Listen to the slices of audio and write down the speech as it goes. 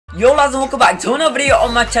Yo lads, and welcome back to another video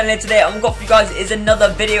on my channel. Today I'm got for you guys is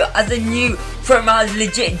another video as a new promo has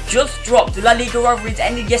legit just dropped. The La Liga rivalries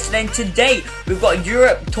ended yesterday, and today we've got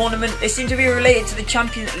Europe tournament. They seem to be related to the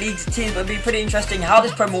Champions League teams, but it'll be pretty interesting how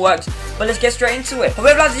this promo works. But let's get straight into it.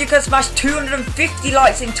 However lads, you can smash 250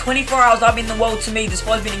 likes in 24 hours. That'd mean the world to me. This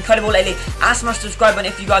has been incredible lately. And smash the subscribe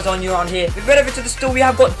button if you guys are new around here. We've read over to the store. We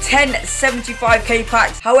have got 10 75k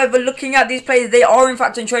packs. However, looking at these players, they are in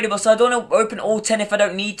fact untradeable, so I don't want to open all 10 if I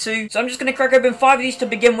don't need to. So I'm just going to crack open 5 of these to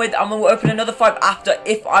begin with, and we'll open another 5 after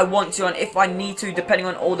if I want to and if I need to, depending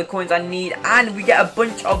on all the coins I need. And we get a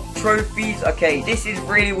bunch of trophies. Okay, this is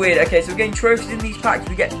really weird. Okay, so we're getting trophies in these packs,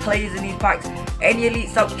 we get players in these packs, any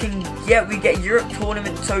elites that we can get. We get Europe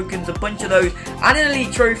tournament tokens, a bunch of those, and an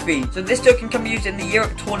elite trophy. So this token can be used in the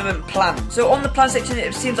Europe tournament plan. So on the plan section,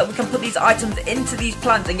 it seems like we can put these items into these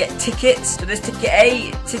plans and get tickets. So there's ticket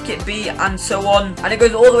A, ticket B, and so on, and it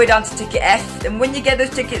goes all the way down to ticket F. And when you get those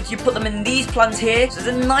tickets, you put them in these plans here. So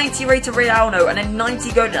there's a 90 rated Real and a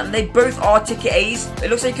 90 golden, and they both are ticket A's. It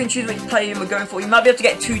looks like you can choose which player we're going for. You might be able to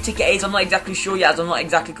get 2 ticket A's. I'm not exactly sure yet, as I'm not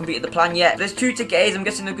exactly completed the plan yet. There's 2 ticket A's. I'm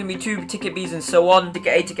guessing there's going to be 2 ticket B's and so on.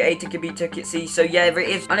 Ticket A, ticket B, ticket C. So yeah, there it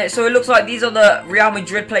is. And so it looks like these are the Real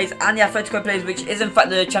Madrid players and the Atletico players, which is in fact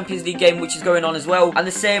the Champions League game which is going on as well. And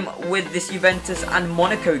the same with this Juventus and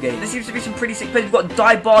Monaco game. There seems to be some pretty sick players. We've got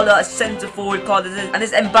Dybala, a centre forward card, and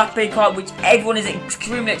this Mbappe card, which everyone is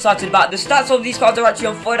extremely excited about. The stats of these cards are actually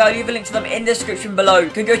on Foyed. I'll leave a link to them in the description below. You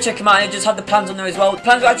can go check them out, and just have the plans on there as well. The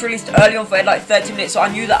plans were actually released early on Foyed, like 30 minutes, so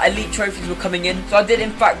I knew that elite trophies were coming in. So I did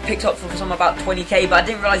in fact pick up for some about 20k, but I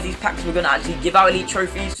didn't realise these packs were going to actually give out elite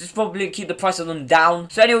trophies. Just probably keep the price of them down.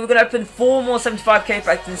 So anyway, we're going to open 4 more 75k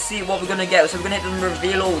packs and see what we're going to get. So we're going to hit them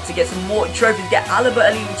reveal all to get some more trophies. Get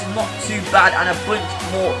Alaba elite, which is not too bad, and a bunch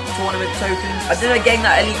more tournament tokens. I don't know, getting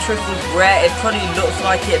that elite trophy was rare. It probably looks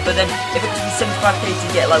like it, but then if it could be 75k to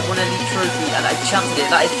get like 1 elite trophy and a chance at it,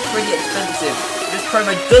 that is pretty expensive. This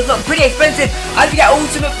promo does look pretty expensive. As we get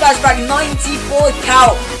ultimate flashback 94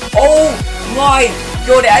 cal. Oh my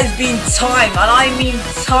god, it has been time, and I mean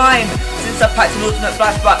time, since I packed an ultimate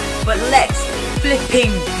flashback. But let's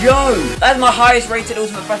flipping go. That's my highest rated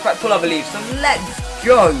ultimate flashback pull, I believe. So let's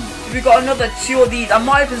go. We've got another 2 of these. I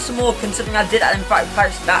might open some more, considering I did in fact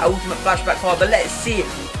patch that ultimate flashback card. But let's see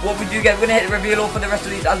what we do get. We're going to hit the reveal all for the rest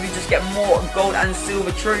of these as we just get more gold and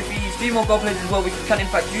silver trophies. 3 more gold players as well, which we can in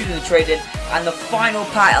fact use in the trading. And the final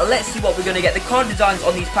pack, let's see what we're going to get. The card designs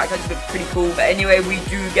on these packs actually look pretty cool. But anyway, we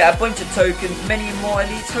do get a bunch of tokens, many more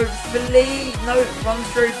elites hopefully. No, bronze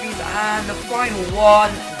trophies, and the final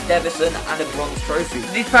one, Davison, and a bronze trophy.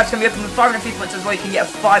 So these packs can be opened with 550 points as well. You can get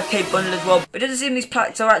a 5k bundle as well. But it doesn't seem these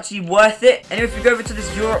packs are actually worth it. Anyway, if we go over to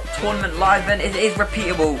this Europe tournament live event, it is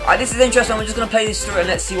repeatable. This is interesting. We're just going to play this through and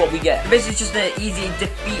let's see what we get. Basically, it's just an easy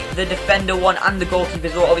defeat the defender one and the goalkeeper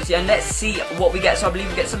as well, obviously. And let's see what we get. So I believe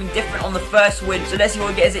we get something different on the first win. So let's see what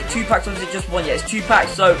we get. Is it 2 packs or is it just 1? Yeah, it's 2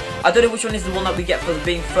 packs. So I don't know which one is the one that we get for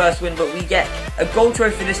being first win, but we get a gold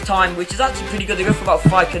trophy this time, which is actually pretty good. They go for about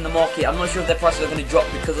 5k in the market. I'm not sure if their prices are going to drop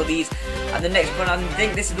because of these. And the next one, I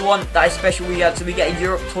think this is the one that is special we had. So we get a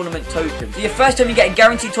Europe tournament token. So your first time you get a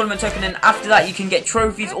guaranteed tournament token, and after that you can get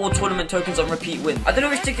trophies or tournament tokens on repeat wins. I don't know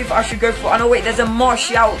which ticket I should go for. I know, wait, there's a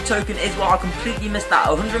Martial token as well. I completely missed that.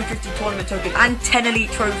 150 tournament tokens and 10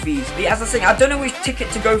 elite trophies. But yeah, as I was saying, I don't know which ticket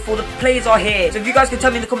to go for. The players are here. So if you guys can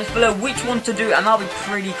tell me in the comments below which one to do, and that'll be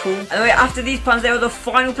pretty cool. Anyway, after these plans, there are the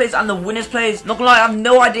final players and the winners players. Not gonna lie, I have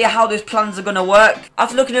no idea how those plans are gonna work.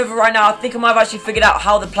 After looking over right now, I think I might have actually figured out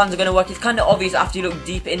how the plans are gonna work. It's kind of obvious after you look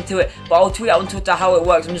deep into it, but I'll tweet out on Twitter how it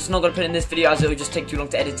works. I'm just not gonna put it in this video as it will just take too long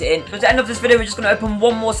to edit it in. So at the end of this video, we're just gonna open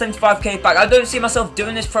 1 more 75k pack. I don't see myself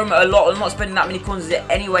doing this promo a lot. I'm not spending that many coins as it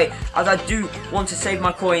anyway, as I do want to save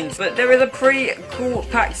my coins. But there is a pretty cool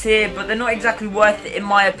packs here, but they're not exactly worth it in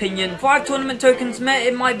my opinion. 5 tournament tokens,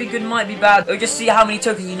 it might be good, might be bad. We'll just see how many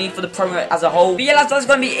tokens you need for the promo as a whole. But yeah lads, that's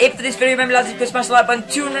gonna be it for this video. Remember lads, you can smash the like button.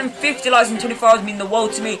 250 likes in 24 hours mean the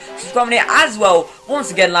world to me. Subscribe here as well.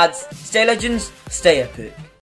 Once again lads, stay legends, stay epic.